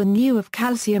in lieu of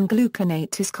calcium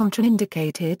gluconate is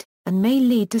contraindicated, and may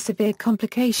lead to severe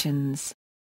complications.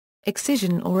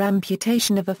 Excision or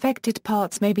amputation of affected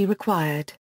parts may be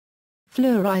required.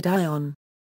 Fluoride ion.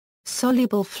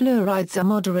 Soluble fluorides are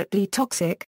moderately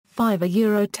toxic,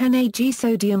 5–10 Ag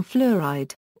sodium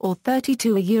fluoride, or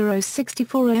 32–64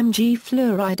 mg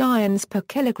fluoride ions per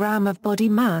kilogram of body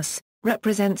mass,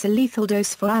 represents a lethal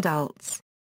dose for adults.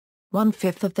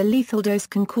 1/5 of the lethal dose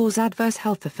can cause adverse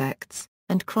health effects,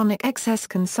 and chronic excess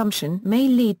consumption may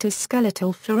lead to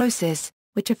skeletal fluorosis,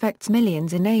 which affects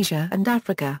millions in Asia and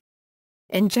Africa.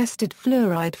 Ingested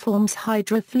fluoride forms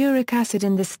hydrofluoric acid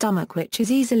in the stomach, which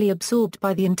is easily absorbed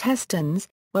by the intestines,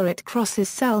 where it crosses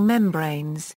cell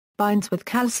membranes, binds with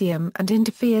calcium and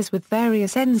interferes with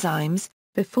various enzymes,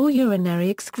 before urinary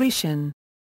excretion.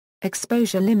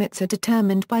 Exposure limits are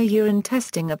determined by urine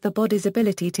testing of the body's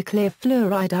ability to clear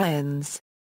fluoride ions.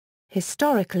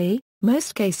 Historically,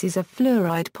 most cases of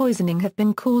fluoride poisoning have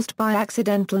been caused by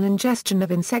accidental ingestion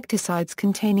of insecticides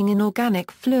containing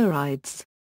inorganic fluorides.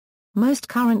 Most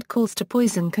current calls to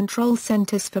poison control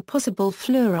centers for possible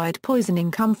fluoride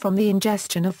poisoning come from the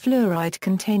ingestion of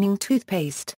fluoride-containing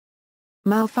toothpaste.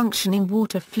 Malfunctioning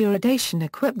water fluoridation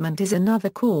equipment is another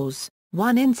cause.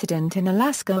 One incident in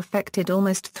Alaska affected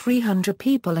almost 300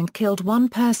 people and killed one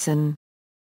person.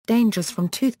 Dangers from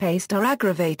toothpaste are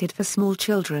aggravated for small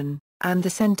children, and the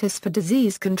Centers for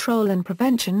Disease Control and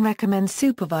Prevention recommends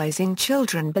supervising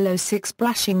children below 6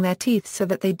 brushing their teeth so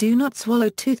that they do not swallow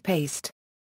toothpaste.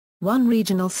 One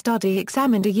regional study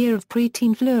examined a year of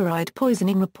preteen fluoride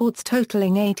poisoning reports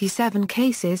totaling 87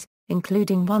 cases,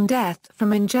 including one death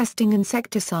from ingesting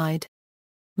insecticide.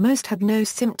 Most had no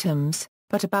symptoms,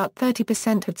 but about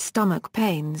 30% had stomach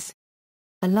pains.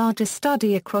 A larger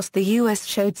study across the U.S.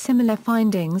 showed similar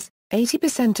findings.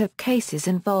 80% of cases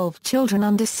involved children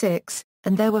under 6,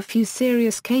 and there were few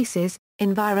serious cases.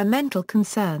 Environmental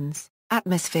concerns,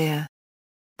 atmosphere.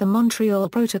 The Montreal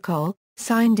Protocol,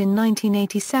 signed in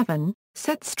 1987,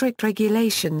 set strict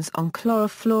regulations on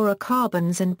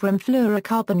chlorofluorocarbons and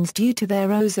bromfluorocarbons due to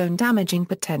their ozone-damaging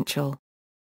potential.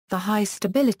 The high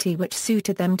stability which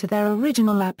suited them to their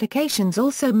original applications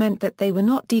also meant that they were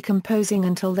not decomposing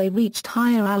until they reached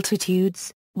higher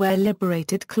altitudes, where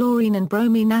liberated chlorine and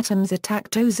bromine atoms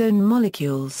attacked ozone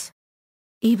molecules.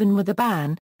 Even with a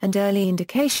ban, and early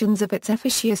indications of its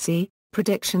efficacy,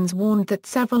 predictions warned that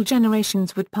several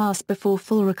generations would pass before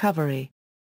full recovery.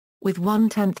 With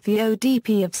 1/10 the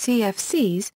ODP of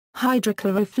CFCs,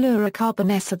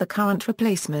 hydrochlorofluorocarbons are the current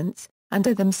replacements, and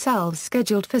are themselves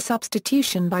scheduled for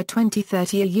substitution by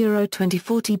 2030 Euro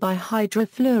 2040 by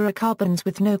hydrofluorocarbons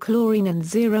with no chlorine and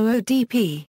zero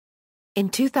ODP. In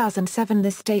 2007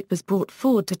 this date was brought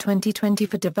forward to 2020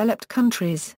 for developed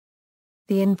countries.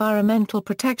 The Environmental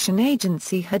Protection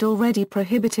Agency had already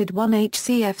prohibited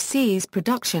 1-HCFC's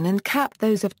production and capped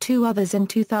those of 2 others in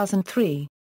 2003.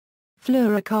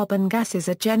 Fluorocarbon gases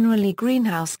are generally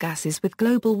greenhouse gases with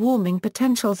global warming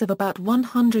potentials of about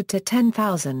 100 to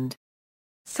 10,000.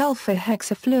 Sulfur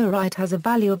hexafluoride has a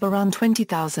value of around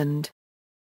 20,000.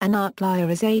 An outlier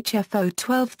is HFO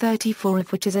 1234,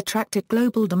 of which has attracted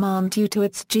global demand due to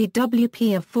its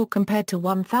GWP of 4 compared to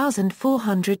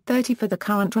 1,430 for the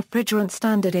current refrigerant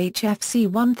standard HFC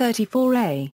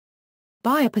 134A.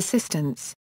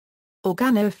 Biopersistence.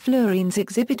 Organofluorines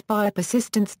exhibit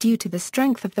biopersistence due to the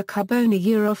strength of the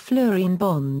carbono-urofluorine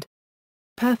bond.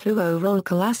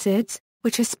 Perfluoroalkyl acids,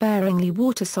 which are sparingly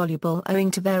water-soluble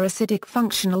owing to their acidic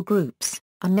functional groups,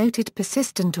 are noted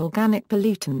persistent organic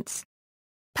pollutants.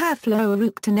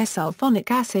 Perfluorooctanosulfonic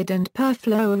acid and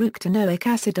perfluorooctanoic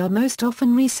acid are most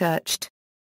often researched.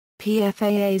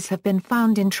 PFAS have been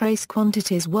found in trace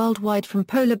quantities worldwide from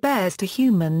polar bears to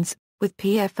humans, with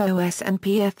PFOS and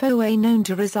PFOA known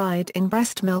to reside in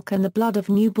breast milk and the blood of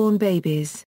newborn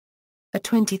babies. A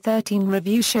 2013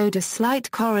 review showed a slight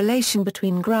correlation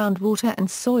between groundwater and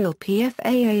soil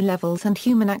PFAA levels and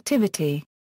human activity.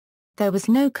 There was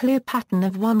no clear pattern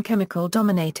of one chemical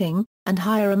dominating, and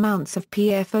higher amounts of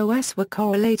PFOS were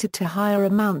correlated to higher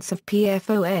amounts of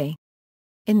PFOA.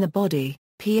 In the body,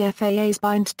 PFAS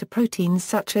bind to proteins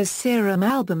such as serum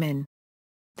albumin.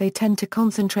 They tend to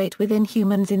concentrate within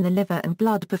humans in the liver and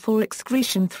blood before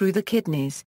excretion through the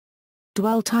kidneys.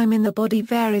 Dwell time in the body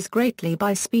varies greatly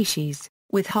by species,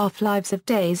 with half-lives of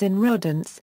days in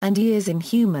rodents, and years in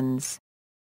humans.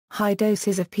 High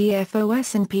doses of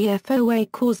PFOS and PFOA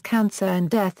cause cancer and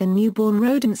death in newborn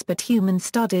rodents, but human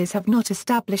studies have not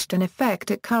established an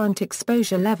effect at current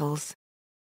exposure levels.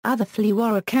 Other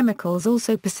fluorochemicals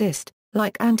also persist,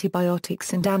 like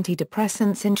antibiotics and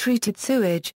antidepressants in treated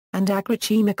sewage, and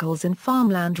agrochemicals in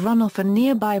farmland runoff and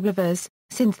nearby rivers,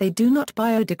 since they do not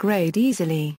biodegrade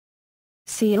easily.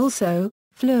 See also,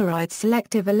 fluoride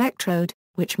selective electrode,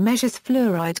 which measures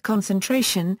fluoride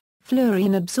concentration,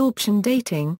 fluorine absorption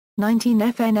dating, 19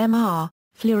 FNMR,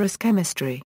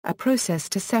 fluorochemistry, a process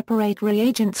to separate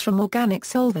reagents from organic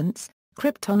solvents,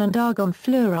 krypton and argon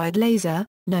fluoride laser,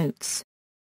 notes.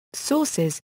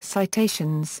 Sources,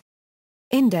 citations.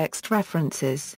 Indexed references.